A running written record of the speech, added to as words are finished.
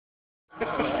We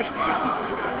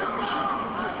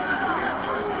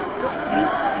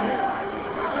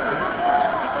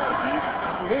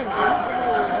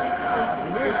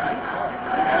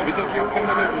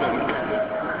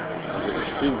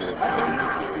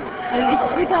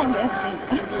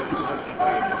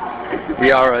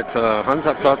are at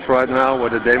Hansaplatz right now, where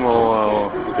the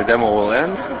demo will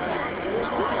end.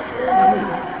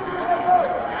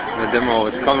 The demo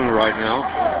is coming right now.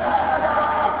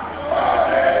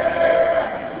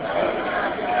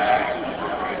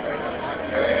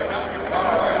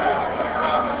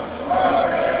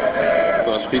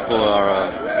 Because people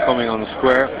are coming on the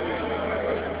square.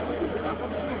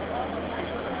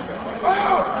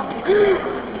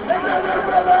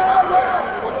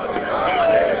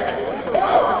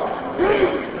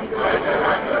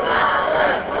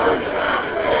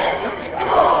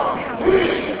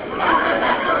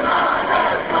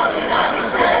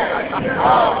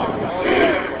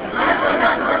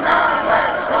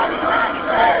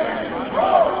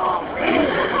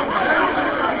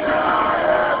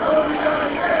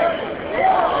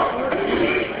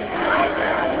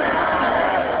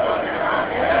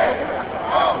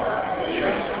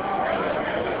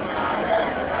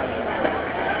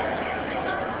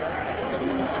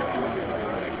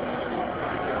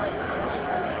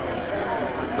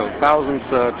 So thousands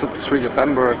took the street of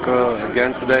Hamburg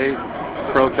again today,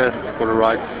 protest for the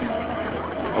rights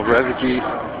of refugees.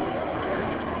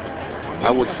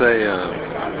 I would say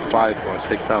 5,000 or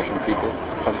 6,000 people,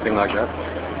 something like that.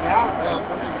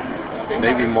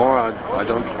 Maybe more, I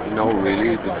don't know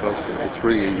really, because it's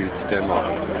really a huge demo.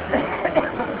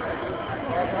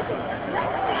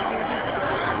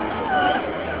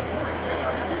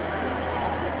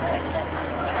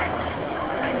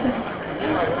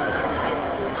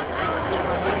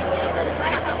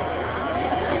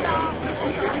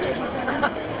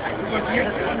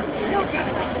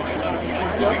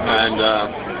 And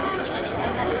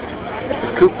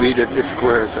it could be that this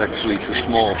square is actually too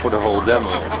small for the whole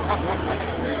demo.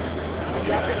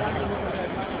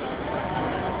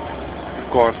 Of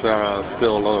course, there are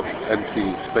still a lot of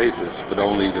empty spaces, but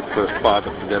only the first part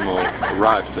of the demo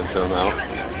arrived until now.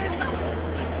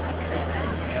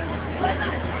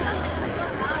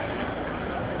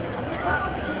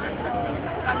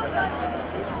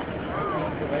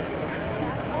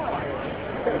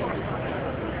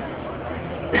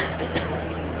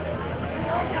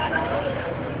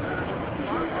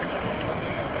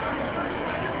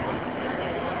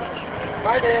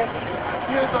 Beide,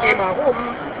 geh mal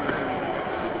rum.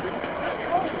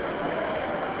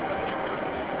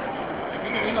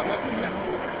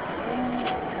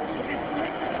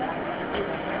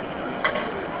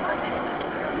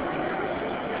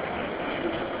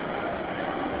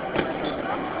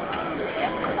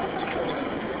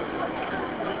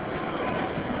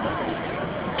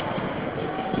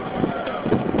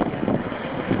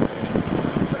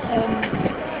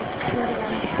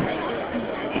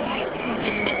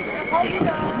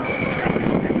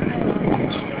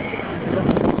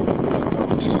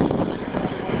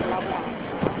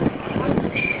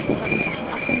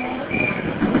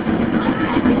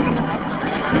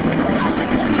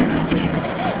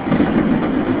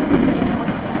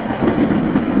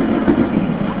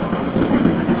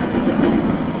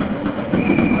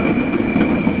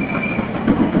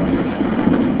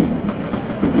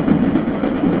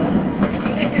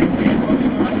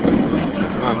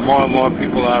 More and more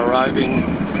people are arriving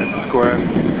at the square.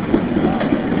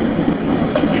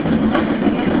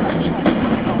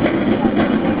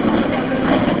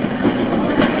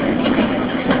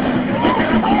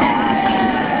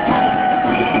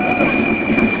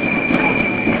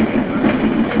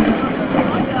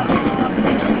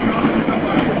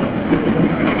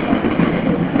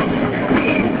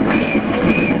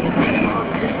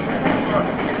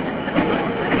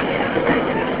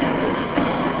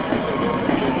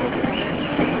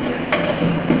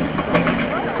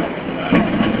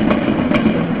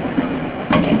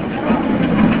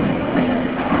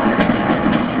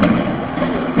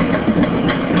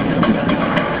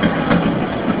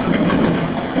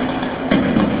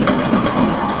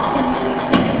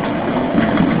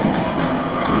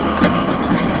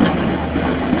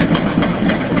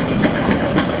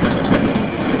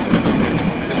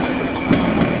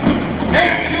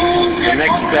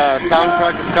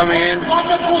 Soundtrack is coming in.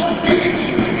 Lampedusa,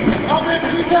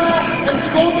 it's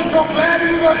going from where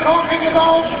we were talking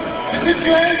about the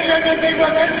situation that they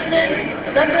were mentioning,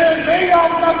 that the mayor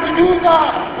of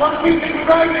Lampedusa was being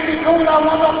described in Nicola,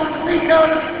 one of the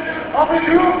speakers of the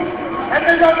group, and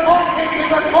they were talking in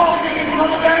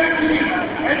solidarity,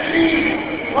 and she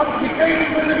was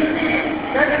debating with the speech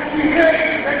that if we hear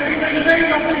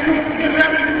afraid of the youth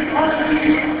American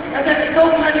economy and that so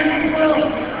many people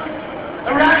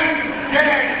arrive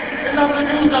dead in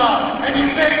Lampedusa. And he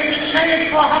says it's a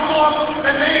shame for Hamburg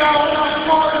that they are on our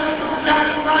shores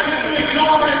last night to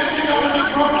ignore and ignore the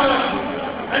problem.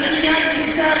 And in the end he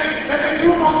said that the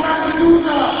youth of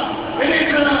Lampedusa, it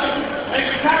is an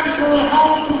example of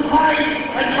how to fight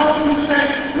and how to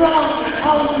stand strong and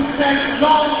how to stand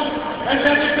long. And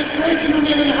that if the trade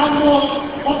union in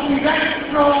Hamburg must be that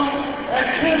strong as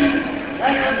him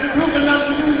and as the group in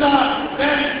Lampedusa,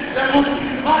 then there must be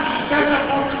much better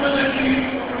possibilities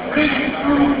bringing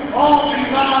through all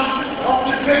demands of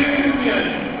the trade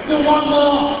union. So one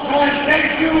more,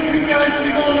 thank you guys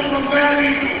for going from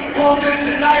Berry for this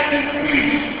enlightening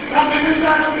speech.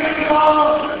 Lampedusa Pietro!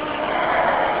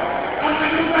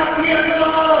 Lampedusa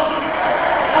Pietro!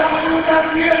 Lampedusa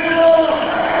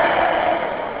Pietro!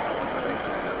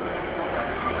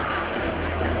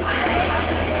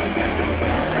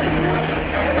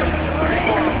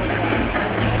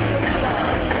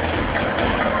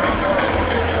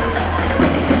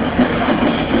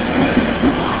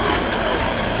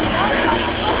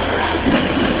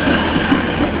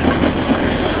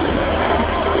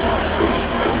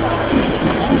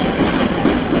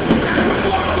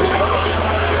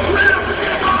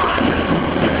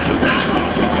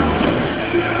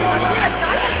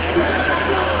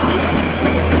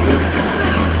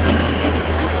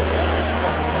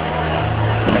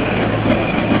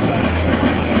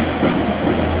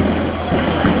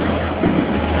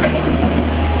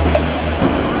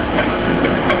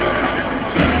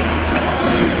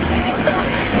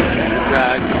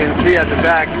 See at the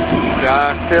back, there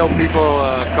are still people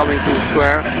coming to the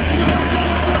square.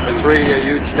 It's really a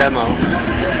huge demo.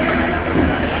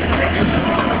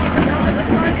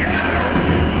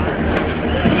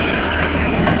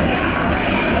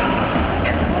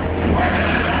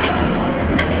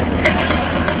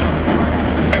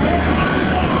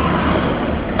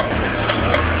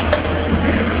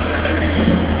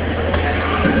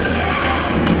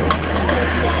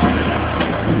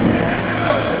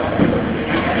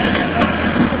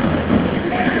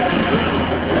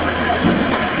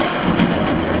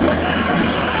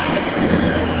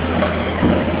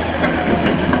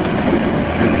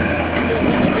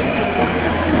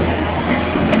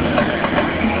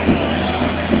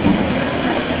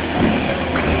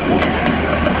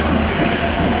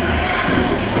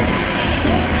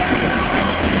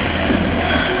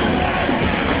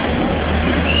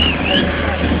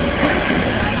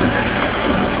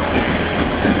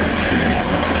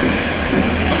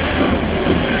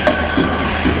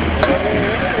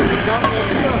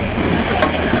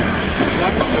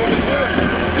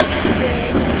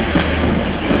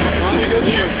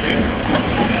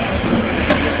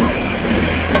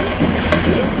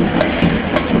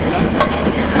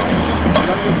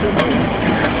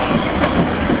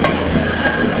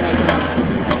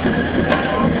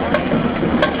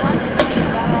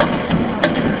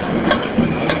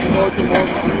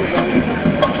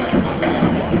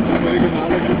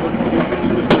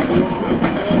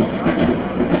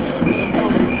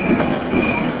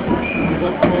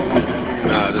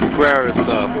 The square is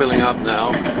filling up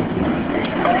now,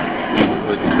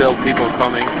 with still people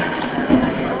coming.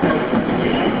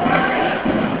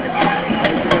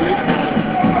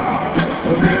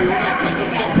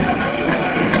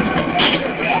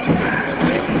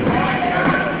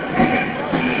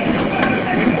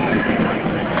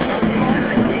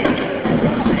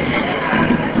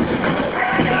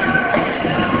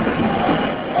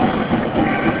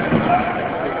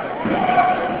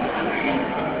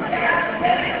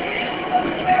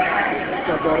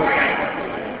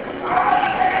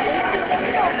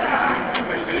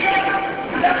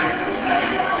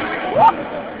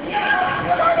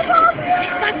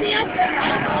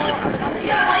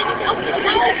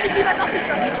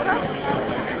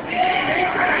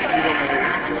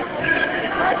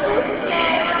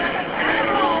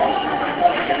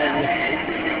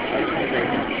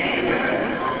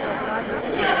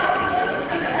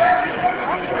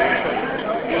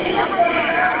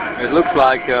 It looks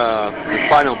like the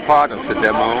final part of the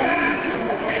demo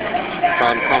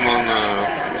can come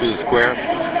on to the square.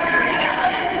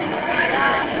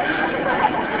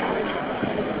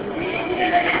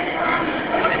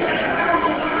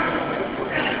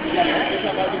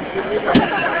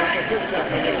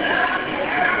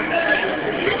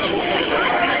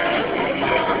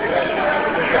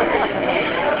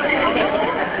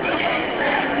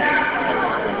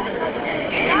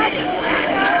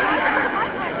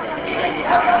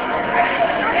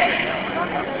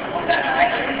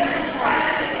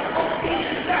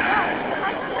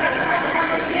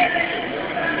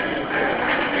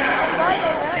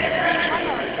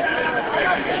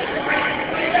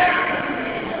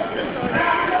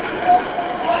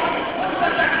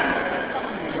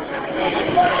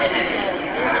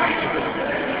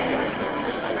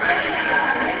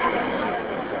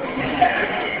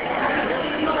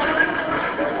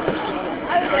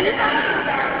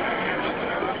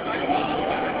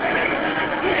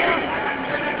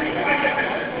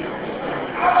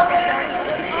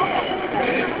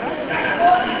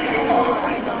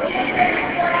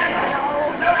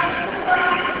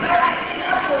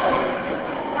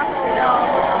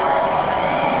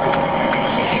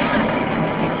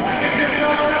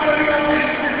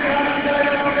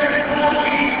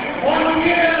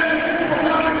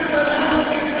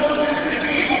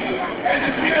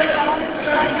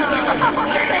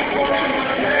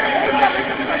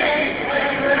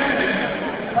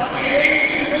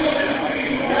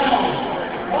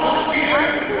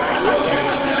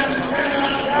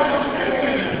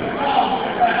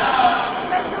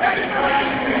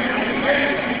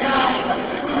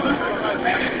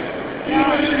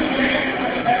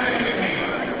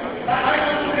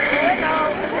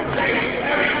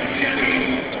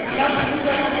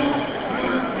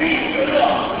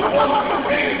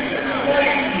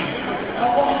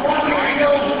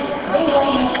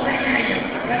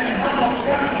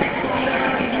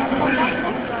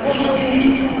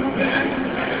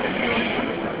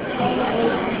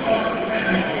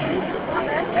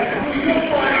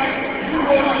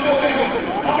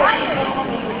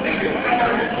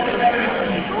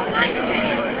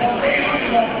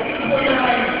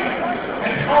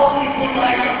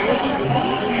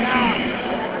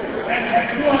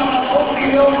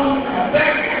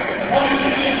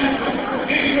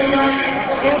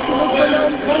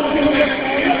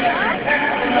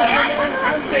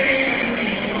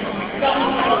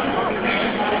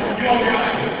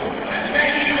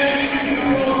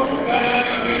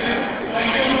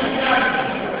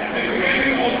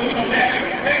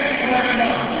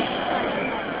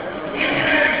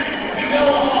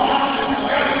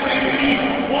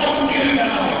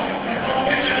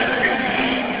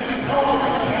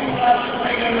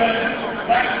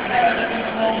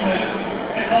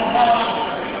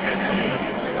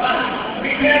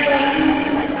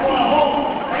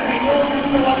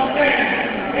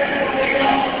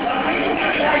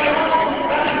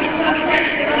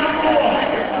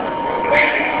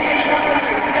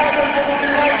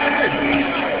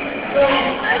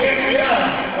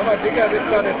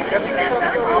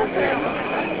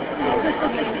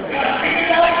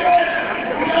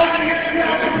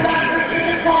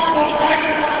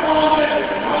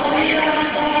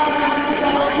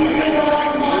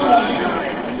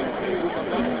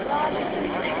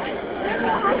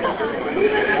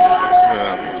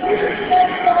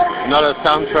 Another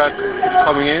soundtrack is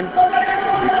coming in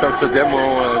because the demo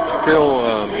is still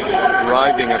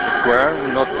arriving at the square.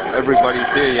 Not everybody's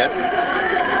here yet.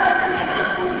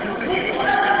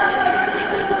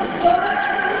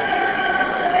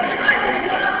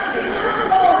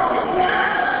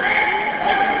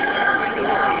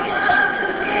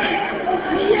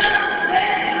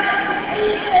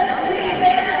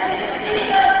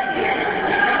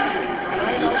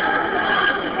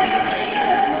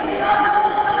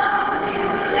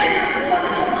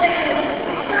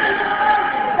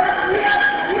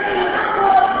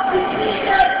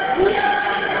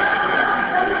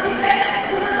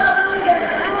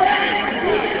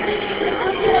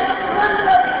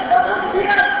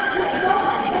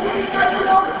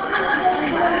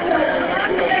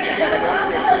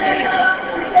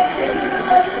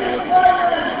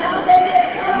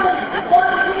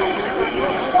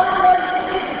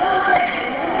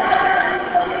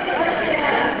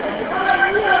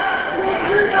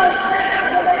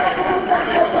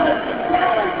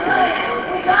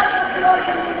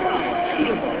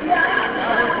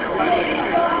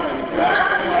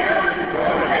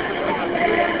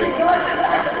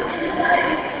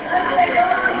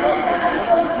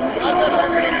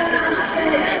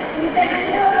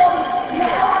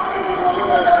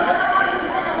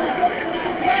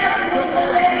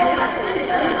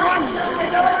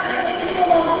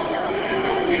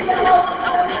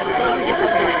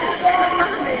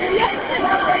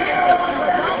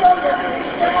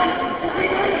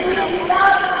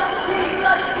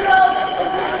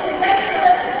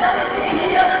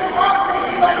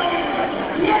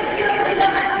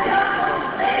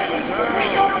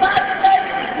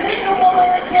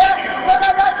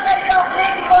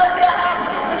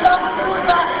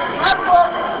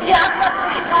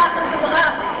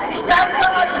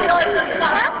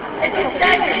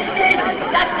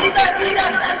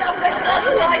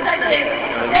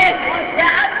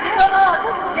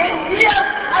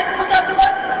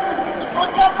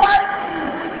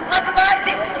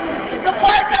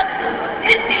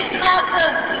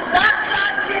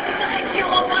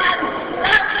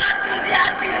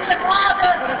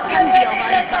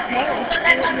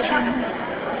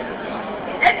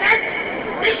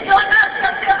 Nicht nur das,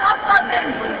 dass wir Opfer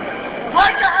sind.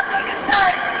 Heute haben wir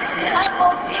gezeigt, in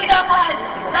Hamburg wieder mal,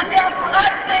 dass wir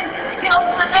bereit sind, für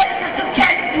unsere Rechte zu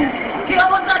kämpfen, für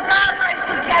unser Dasein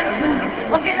zu kämpfen.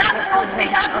 Und wir lassen uns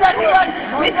nicht abservieren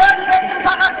mit irgendwelchen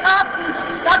Paragraphen,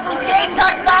 dass uns jeden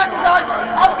Tag sagen soll,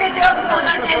 ob wir dürfen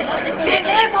oder nicht. Wir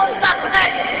nehmen uns das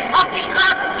Recht, auf die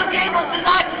Straße zu gehen und zu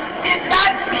sagen, wir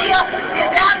bleiben hier, wir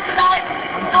werden bleiben,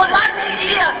 solange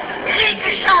hier Krieg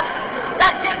geschafft,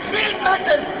 dass wir fliehen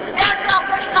müssen, werden wir auf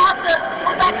der Straße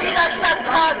und auf Widerstand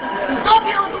tragen. So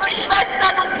wie unsere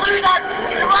Schwestern und Brüder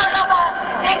in Wallaba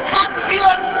den Kampf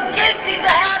führen gegen diese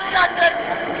Herrschenden,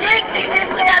 gegen diese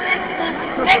Imperialisten.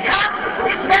 Der Kampf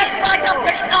ist weltweit auf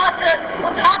der Straße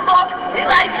und Hamburg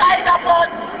ist ein Teil davon.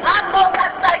 Hamburg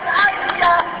hat seit einem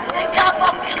Jahr den Kampf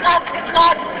auf die Straße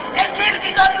getragen. Es lebe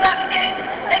die Solidarität,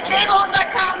 es lebe unser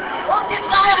Kampf um die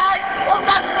Freiheit, um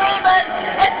das Leben,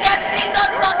 es gibt die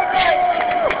Solidarität.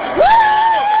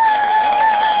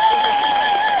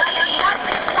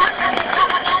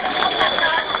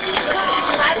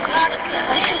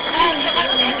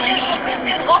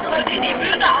 Die die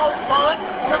Bühne aufbauen,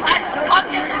 zum einen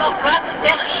kommt jetzt noch was,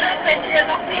 wäre schön, wenn ihr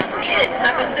noch nicht spielt,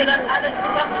 damit wir das alles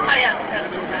zusammen feiern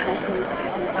können.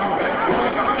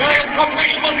 So, jetzt kommt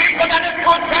nicht Musik, sondern ein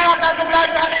Konzert, also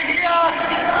bleibt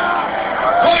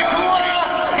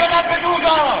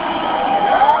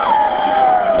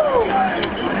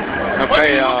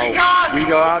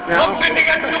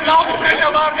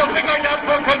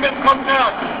about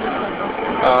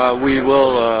now. We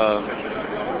will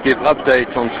give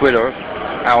updates on Twitter.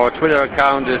 Our Twitter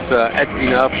account is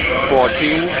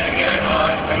 @enough14.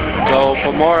 So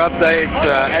for more updates,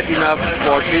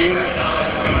 @enough14.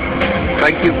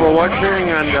 Thank you for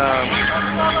watching, and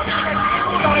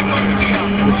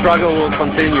the struggle will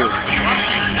continue.